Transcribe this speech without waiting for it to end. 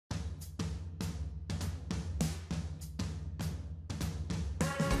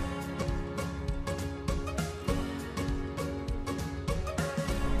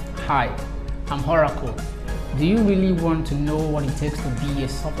Hi, I'm Oracle. Do you really want to know what it takes to be a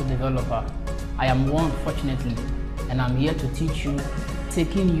software developer? I am one, fortunately, and I'm here to teach you,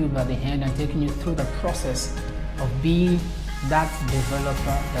 taking you by the hand and taking you through the process of being that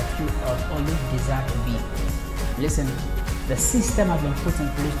developer that you have always desired to be. Listen, the system has been put in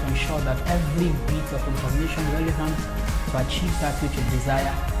place to ensure that every bit of information relevant to achieve that which you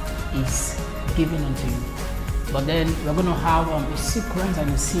desire is given unto you. But then we're going to have a sequence and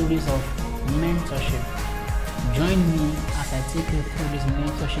a series of mentorship. Join me as I take you through this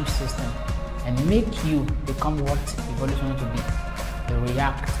mentorship system and make you become what you've always wanted to be, a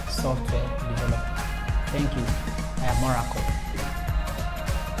React software developer. Thank you. I am Oracle.